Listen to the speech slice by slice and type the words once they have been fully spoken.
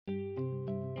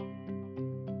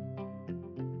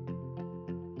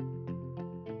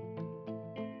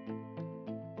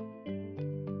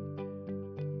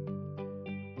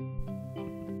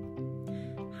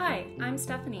I'm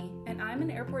Stephanie, and I'm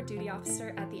an airport duty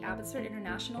officer at the Abbotsford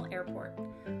International Airport.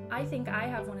 I think I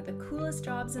have one of the coolest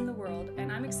jobs in the world,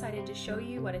 and I'm excited to show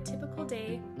you what a typical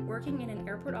day working in an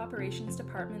airport operations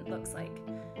department looks like.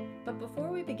 But before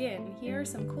we begin, here are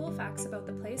some cool facts about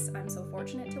the place I'm so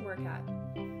fortunate to work at.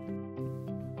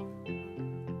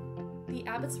 The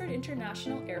Abbotsford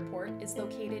International Airport is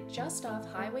located just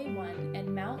off Highway 1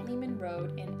 and Mount Lehman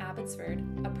Road in Abbotsford,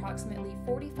 approximately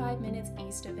 45 minutes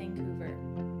east of Vancouver.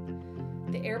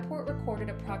 The airport recorded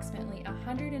approximately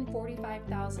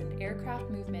 145,000 aircraft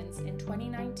movements in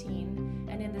 2019,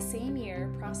 and in the same year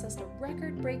processed a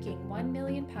record-breaking 1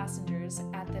 million passengers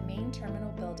at the main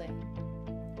terminal building.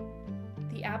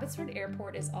 The Abbotsford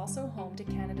Airport is also home to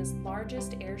Canada's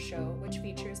largest air show, which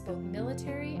features both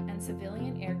military and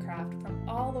civilian aircraft from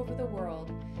all over the world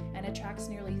and attracts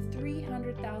nearly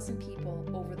 300,000 people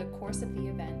over the course of the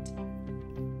event.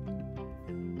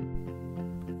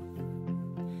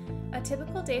 A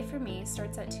typical day for me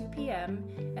starts at 2 p.m.,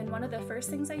 and one of the first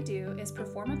things I do is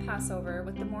perform a passover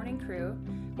with the morning crew,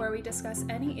 where we discuss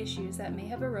any issues that may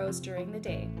have arose during the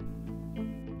day.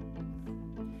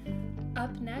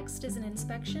 Up next is an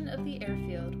inspection of the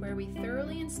airfield, where we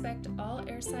thoroughly inspect all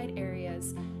airside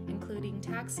areas, including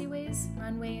taxiways,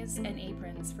 runways, and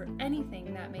aprons for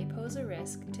anything that may pose a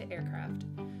risk to aircraft.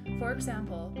 For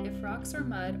example, if rocks or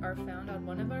mud are found on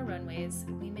one of our runways,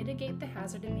 we mitigate the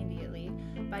hazard immediately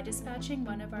by dispatching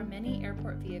one of our many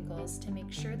airport vehicles to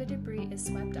make sure the debris is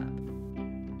swept up.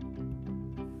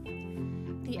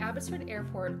 The Abbotsford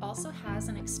Airport also has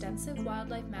an extensive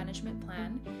wildlife management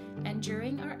plan, and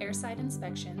during our airside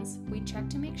inspections, we check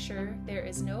to make sure there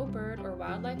is no bird or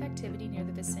wildlife activity near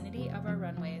the vicinity of our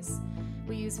runways.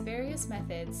 We use various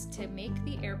methods to make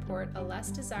the airport a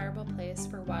less desirable place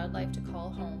for wildlife to call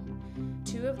home.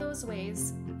 Two of those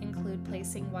ways include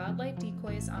placing wildlife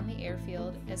decoys on the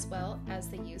airfield, as well as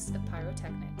the use of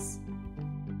pyrotechnics.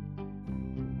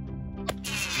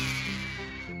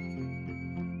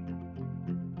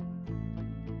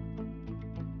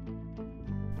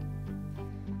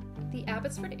 The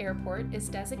Abbotsford Airport is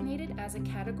designated as a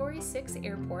Category 6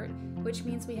 airport, which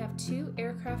means we have 2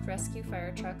 aircraft rescue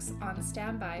fire trucks on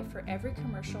standby for every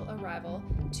commercial arrival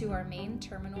to our main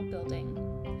terminal building.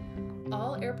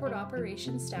 All airport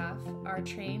operations staff are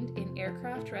trained in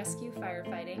aircraft rescue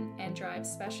firefighting and drive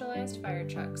specialized fire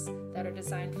trucks that are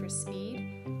designed for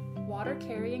speed, water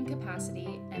carrying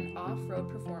capacity, and off-road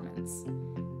performance.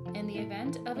 In the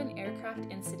event of an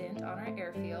aircraft incident on our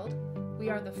airfield, we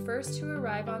are the first to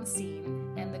arrive on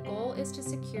scene, and the goal is to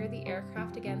secure the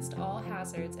aircraft against all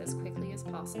hazards as quickly as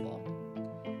possible.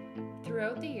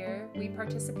 Throughout the year, we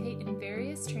participate in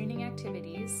various training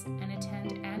activities and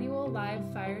attend annual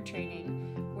live fire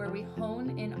training, where we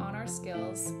hone in on our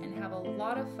skills and have a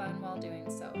lot of fun while doing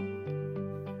so.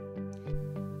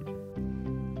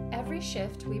 Every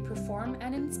shift, we perform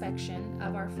an inspection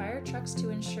of our fire trucks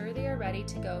to ensure they are ready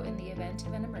to go in the event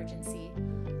of an emergency.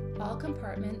 All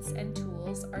compartments and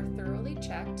tools are thoroughly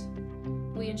checked.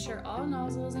 We ensure all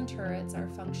nozzles and turrets are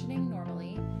functioning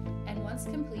normally, and once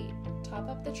complete, top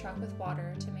up the truck with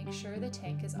water to make sure the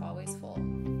tank is always full.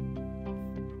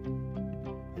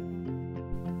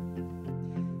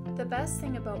 The best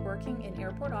thing about working in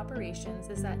airport operations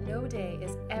is that no day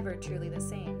is ever truly the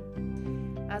same.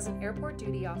 As an airport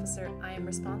duty officer, I am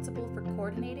responsible for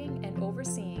coordinating and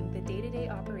overseeing the day-to-day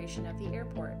operation of the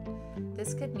airport.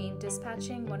 This could mean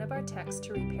dispatching one of our techs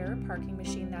to repair a parking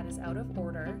machine that is out of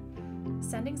order,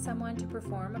 sending someone to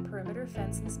perform a perimeter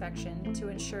fence inspection to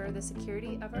ensure the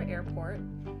security of our airport,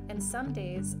 and some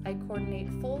days I coordinate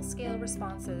full-scale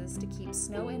responses to keep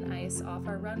snow and ice off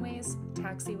our runways,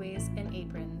 taxiways, and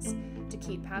aprons to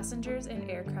keep passengers and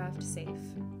aircraft safe.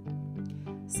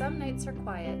 Some nights are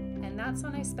quiet, and that's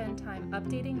when I spend time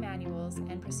updating manuals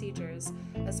and procedures,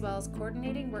 as well as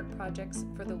coordinating work projects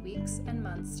for the weeks and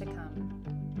months to come.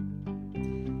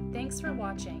 Thanks for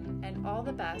watching, and all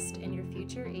the best in your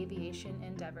future aviation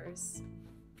endeavors.